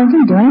of 5, I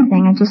didn't do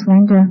anything. I just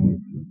learned to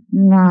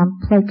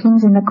play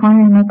kings in the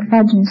corner and make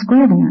fudge and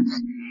square dance.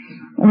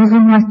 It was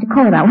in North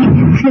Dakota. We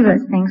didn't do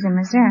those things in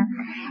Missouri.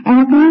 And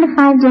at the end of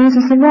 5 days,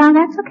 he said, well,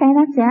 that's okay,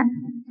 that's it.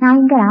 Now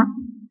you can get out.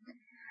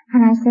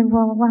 And I said,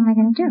 well, what am I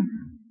going to do?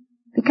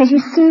 Because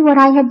you see, what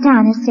I had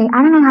done is say,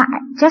 I don't know how,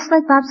 just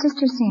like Bob's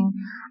sister's saying,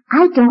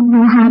 I don't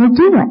know how to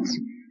do it.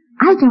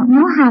 I don't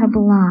know how to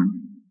belong.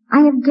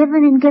 I have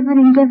given and given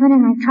and given,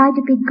 and I've tried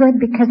to be good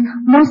because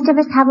most of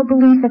us have a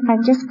belief if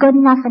I'm just good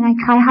enough and I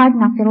try hard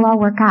enough, it'll all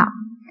work out.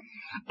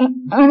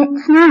 And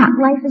it's not.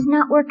 Life is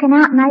not working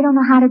out, and I don't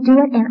know how to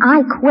do it, and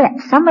I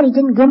quit. Somebody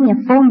didn't give me a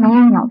full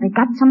manual. They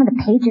got some of the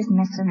pages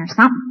missing or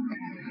something.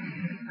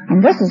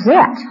 And this is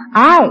it.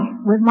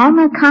 With all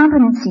my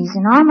competencies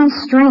and all my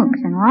strength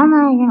and all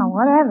my,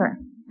 whatever.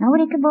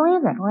 Nobody could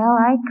believe it. Well,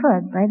 I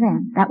could by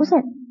then. That was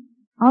it.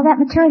 All that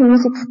maturity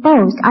was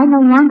exposed. I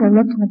no longer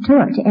looked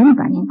mature to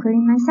anybody,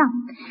 including myself.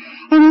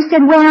 And he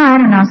said, well, I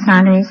don't know,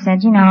 Sandra.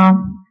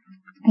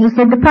 He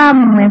said, the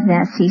problem with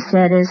this, he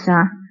said, is,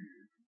 a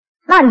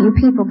lot of you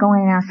people go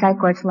in and out of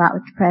psych wards a lot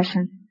with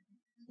depression.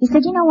 He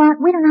said, you know what?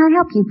 We don't know how to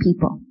help you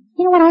people.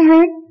 You know what I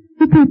heard?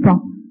 You people.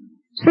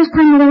 It's the first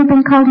time I've ever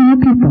been called you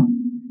people.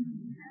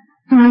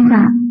 And I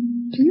thought,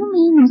 do you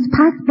mean there's a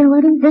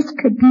possibility this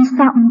could be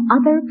something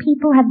other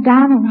people have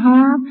done and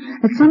have?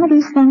 That some of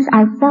these things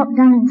I've felt,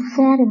 done, and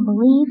said and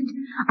believed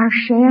are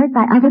shared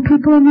by other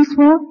people in this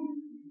world?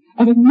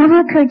 It had never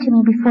occurred to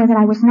me before that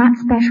I was not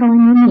special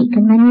and unique.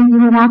 And many of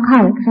you who are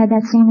alcoholics had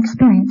that same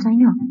experience, I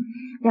know.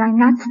 That I'm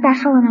not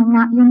special and I'm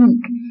not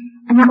unique.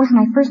 And that was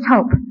my first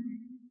hope.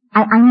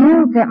 I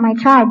knew that my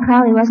tribe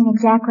probably wasn't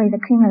exactly the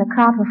cream of the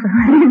crop for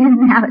running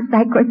in and out of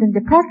psych wards and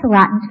depressed a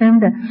lot in terms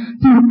of,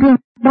 being,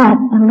 but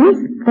at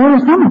least there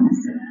were some of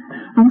us.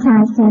 And so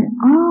I said,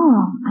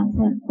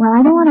 well, I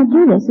don't want to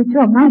do this. It's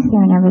real nice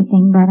here and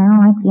everything, but I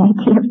don't like the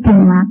idea of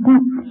being locked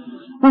up.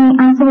 And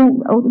I said,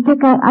 Dick,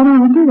 I don't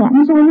want to do that. And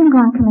he said, well, you can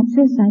go and commit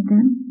suicide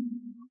then.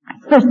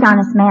 First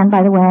honest man,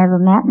 by the way, I ever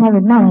met.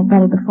 Never met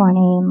anybody before in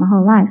AA in my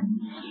whole life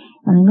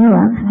that I knew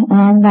of.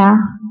 And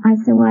I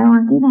said, well, I don't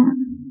want to do that.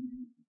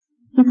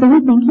 He said,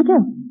 we think you do.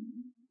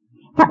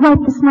 That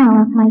wiped the smile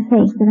off my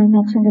face that I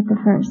mentioned at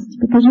the first.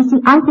 Because you see,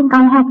 I think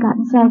I had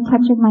gotten so in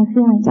touch with my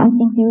feelings. I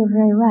think they were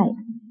very right.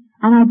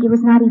 And I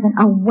was not even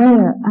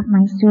aware of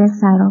my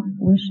suicidal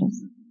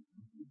wishes.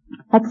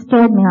 That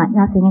scared me like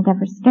nothing had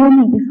ever scared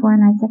me before.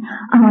 And I said,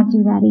 I won't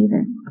do that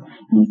either.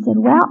 And he said,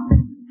 well,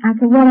 I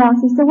said, what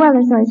else? He said, well,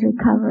 there's always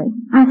recovery.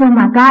 I said,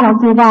 my God, I'll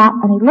do that.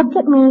 And he looked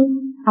at me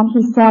and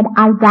he said,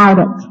 I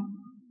doubt it.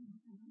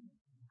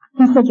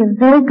 He said, you're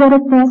very good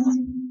at this.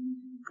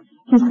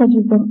 He said,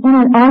 you've been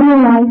in it all your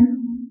life.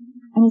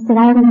 And he said,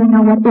 I don't even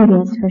know what it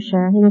is for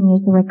sure. He didn't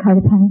use the word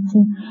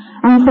codependency.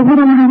 And he said, we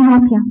don't know how to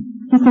help you.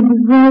 He said, we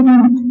really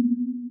don't.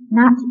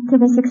 Not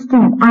to this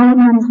extent.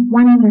 Al-Anon is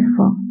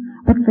wonderful.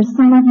 But for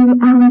some of you,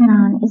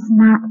 Al-Anon is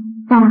not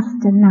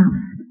fast enough.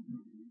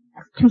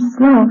 It's too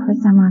slow for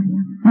some of you.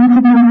 And I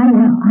said, no, I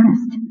will,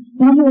 honest.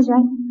 He was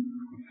right.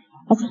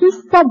 As he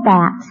said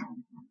that,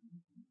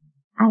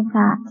 I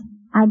thought,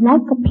 I'd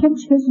like to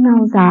pinch his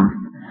nose off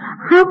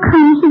How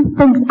come he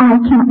thinks I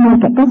can't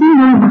make it? Doesn't he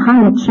know I'm a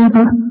high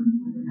achiever?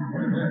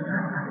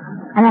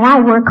 And that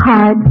I work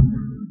hard.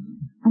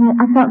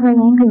 And I felt very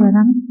angry with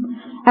him.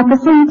 At the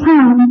same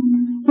time,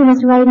 he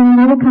was right in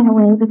another kind of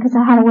way because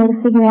I had a way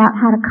to figure out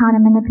how to kind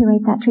of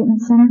manipulate that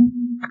treatment center.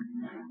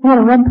 They had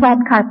a red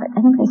plaid carpet.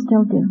 I think they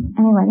still do.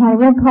 Anyway, they had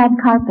a red plaid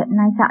carpet, and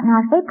I thought,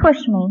 now if they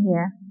push me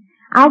here,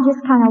 I'll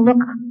just kind of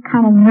look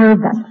kind of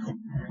nervous.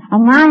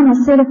 And now I'm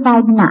a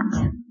certified nut.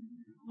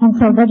 And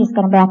so they're just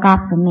going to back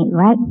off from me,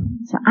 right?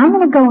 So I'm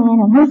going to go in,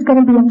 and who's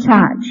going to be in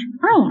charge?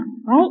 I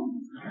am, right?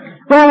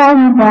 Well, I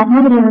went back.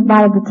 Nobody ever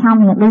bothered to tell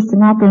me, at least in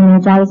that day and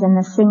age, I was in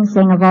the Sing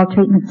Sing of all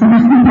treatment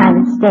centers in the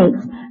United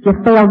States. If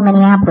you failed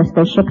Minneapolis,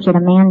 they shipped you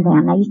to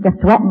Mandan. I used to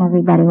threaten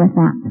everybody with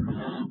that.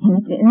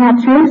 Isn't that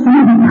true?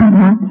 Somebody know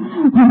that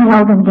in the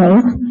olden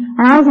days.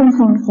 And I was in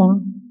Sing Sing.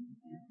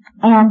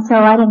 And so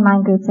I didn't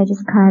mind groups. I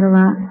just cried a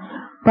lot.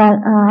 But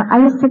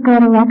I used to go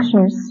to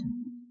lectures.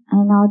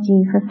 I know,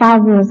 gee, for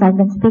 5 years I've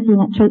been speaking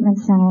at treatment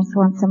centers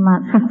once a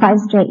month. For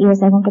 5 straight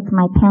years, I think it's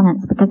my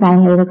penance because I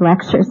hated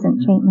lectures and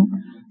treatment.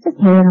 Just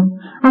hate them.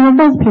 I mean,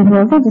 those people,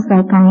 they're just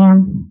like I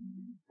am.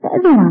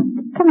 You know,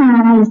 come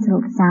on, I used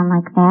to sound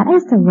like that. I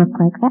used to look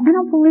like that. I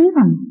don't believe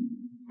them.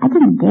 I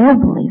didn't dare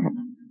believe it.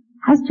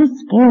 I was too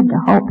scared to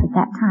hope at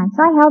that time.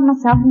 So I held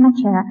myself in my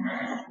chair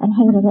and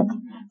hated it.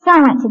 So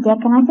I went to Dick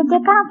and I said,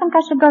 Dick, I don't think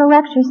I should go to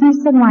lectures. And he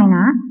said, why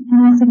not?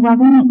 And I said, well,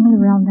 they make me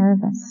real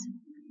nervous.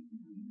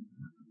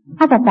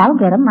 I thought that'll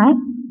get him, right?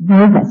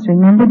 Nervous.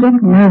 Remember, Dick?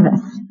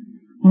 Nervous.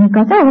 And he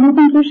goes, oh, what do you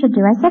think you should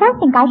do? I said, I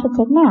think I should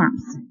take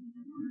naps.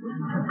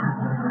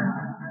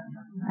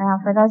 Well,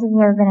 for those of you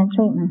who have been in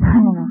treatment,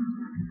 anyway.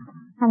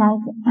 And I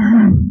said,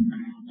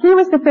 he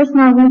was the first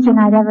Norwegian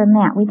I'd ever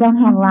met. We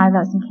don't have a lot of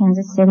those in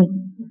Kansas City.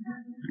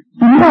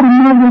 And he had a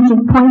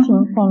Norwegian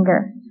pointing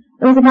finger.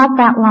 It was about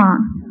that long.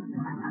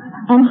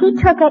 And he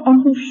took it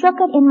and he shook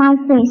it in my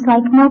face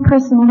like no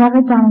person had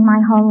ever done in my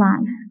whole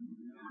life.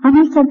 And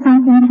he said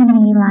something to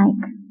me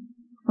like,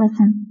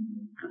 listen,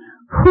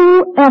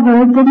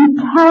 whoever didn't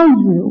tell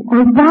you,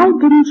 or why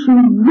didn't you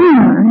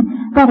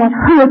learn that it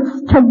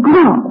hurts to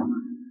grow?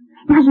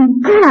 Now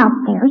you get out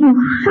there, you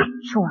shut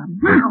your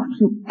mouth,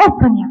 you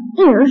open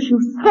your ears, you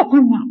sit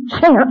in that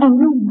chair, and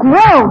you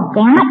grow,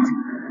 damn it!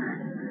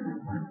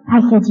 I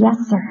said, yes,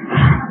 sir.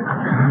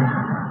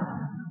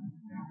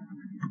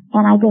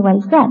 And I did what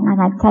he said, and I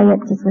gotta tell you,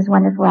 it just was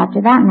wonderful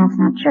after that, and that's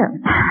not true.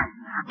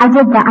 I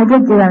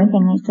did do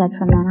everything he said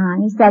from then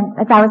on. He said,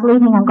 as I was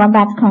leaving, I'm going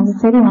back to Kansas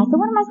City, and I said,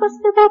 what am I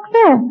supposed to do back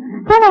there?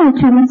 They're not a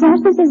treatment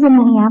center, this is in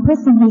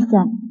Minneapolis, and he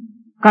said,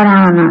 go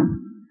down on.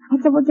 I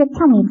said, well, Dick,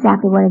 tell me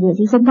exactly what it is.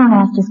 He said, don't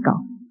ask, just go.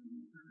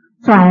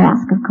 So I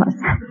asked, of course.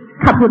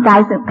 A couple of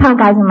guys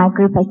in my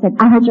group, I said,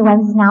 I heard your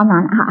wife is now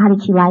on. How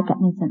did she like it?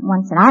 And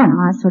one said, I don't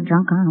know, I was so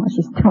drunk, I don't know what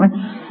she's doing.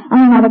 And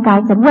another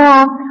guy said,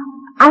 well,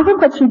 I think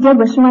what she did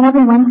was she went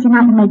every Wednesday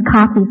night and made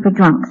coffee for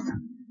drunks.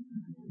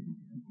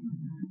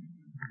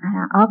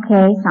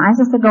 Okay, so I'm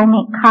supposed to go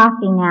make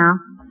coffee now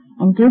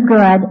and do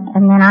good,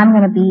 and then I'm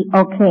going to be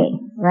okay,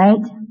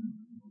 right?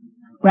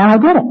 Well, I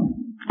did it.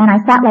 And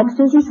I sat like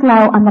Susie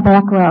Slow on the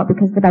back row,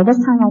 because by this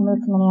time I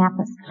moved to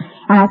Minneapolis.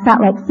 And I sat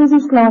like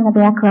Susie Slow on the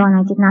back row,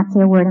 and I did not say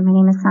a word. And my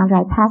name is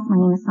Sandra I Pass. My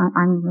name is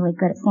I'm really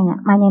good at saying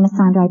that. My name is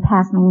Sandra I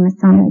Pass. My name is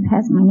Sandra I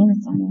Pass. My name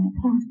is Sandra I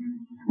Pass.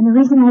 And the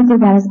reason I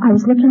did that is I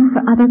was looking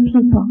for other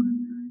people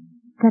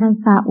that I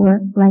thought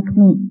were like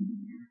me.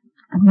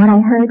 And what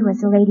I heard was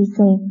a lady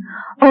say,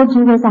 oh,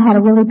 gee whiz, I had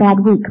a really bad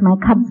week. My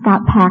Cub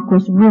Scout pack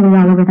was really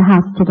all over the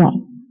house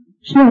today.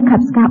 She had a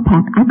Cub Scout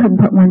pack. I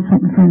couldn't put one foot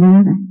in front of the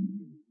other.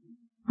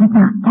 I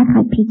thought, that's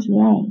like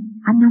PTA.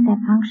 I'm not that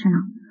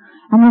functional.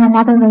 And then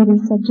another lady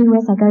said, gee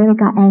whiz, I really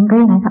got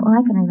angry. And I thought, well,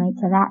 I can relate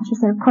to that. She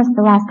said, of course,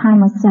 the last time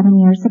was 7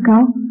 years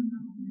ago.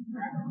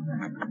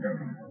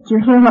 Do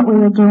you hear what we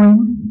were doing?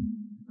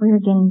 We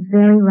were getting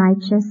very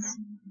righteous.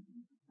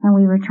 And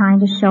we were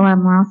trying to show our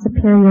moral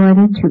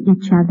superiority to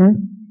each other.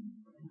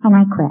 And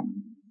I quit.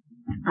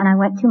 And I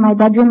went to my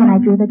bedroom and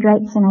I drew the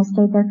drapes and I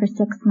stayed there for 6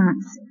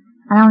 months.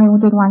 And I only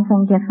did one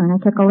thing different.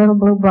 I took a little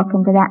blue book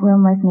into that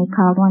room with me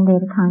called One Day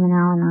at a Time in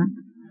Al-Anon.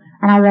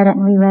 And I read it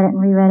and reread it and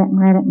reread it and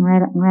read it and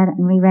read it and read it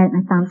and reread it,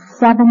 and I found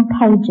 7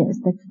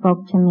 pages that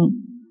spoke to me.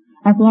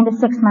 At the end of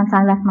 6 months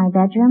I left my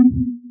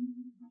bedroom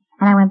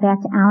and I went back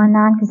to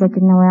Al-Anon because I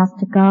didn't know where else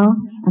to go,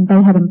 and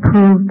they had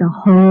improved a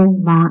whole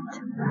lot.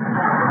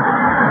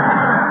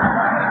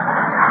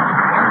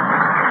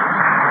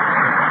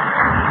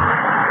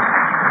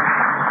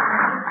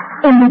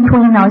 In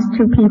between those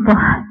two people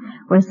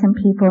were some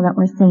people that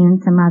were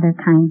saying some other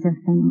kinds of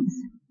things.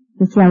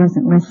 You see, I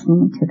wasn't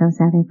listening to those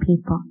other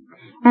people.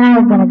 And I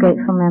have been a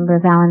grateful member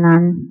of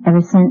Al-Anon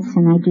ever since,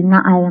 and I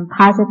am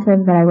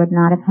positive that I would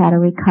not have had a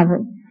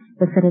recovery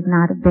if it had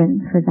not have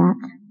been for that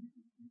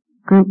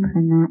group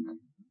and that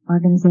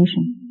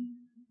organization.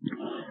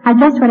 I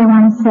guess what I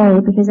want to say,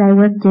 because I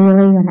work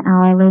daily and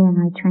hourly and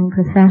I train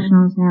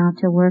professionals now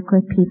to work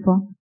with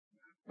people,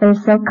 they're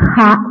so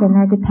caught in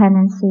their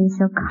dependency,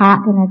 so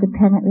caught in a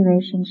dependent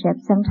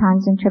relationship,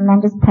 sometimes in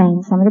tremendous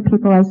pain. Some of the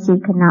people I see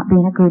cannot be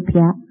in a group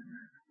yet.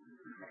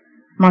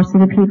 Most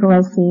of the people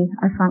I see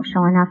are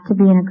functional enough to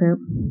be in a group.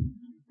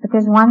 But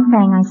there's one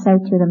thing I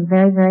say to them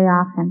very, very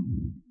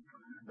often.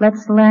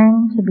 Let's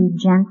learn to be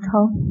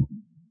gentle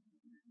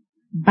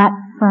but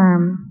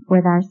firm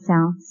with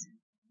ourselves.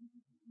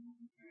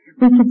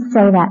 We could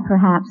say that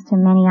perhaps to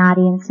many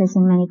audiences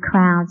and many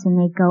crowds, and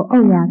they'd go,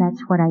 oh yeah,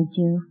 that's what I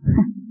do.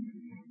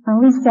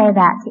 When we say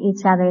that to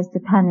each other as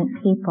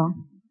dependent people,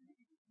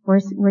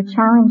 we're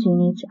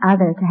challenging each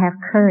other to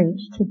have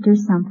courage to do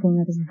something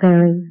that is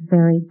very,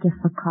 very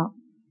difficult.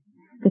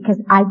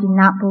 Because I do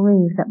not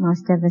believe that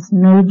most of us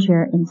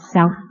major in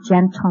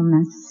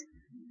self-gentleness,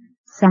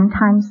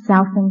 sometimes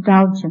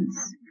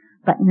self-indulgence,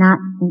 but not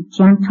in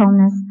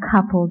gentleness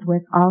coupled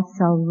with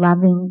also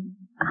loving,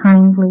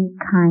 kindly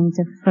kinds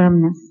of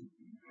firmness.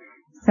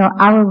 So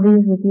I will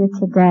leave with you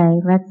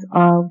today. Let's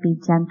all be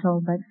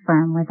gentle but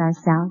firm with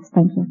ourselves.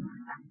 Thank you.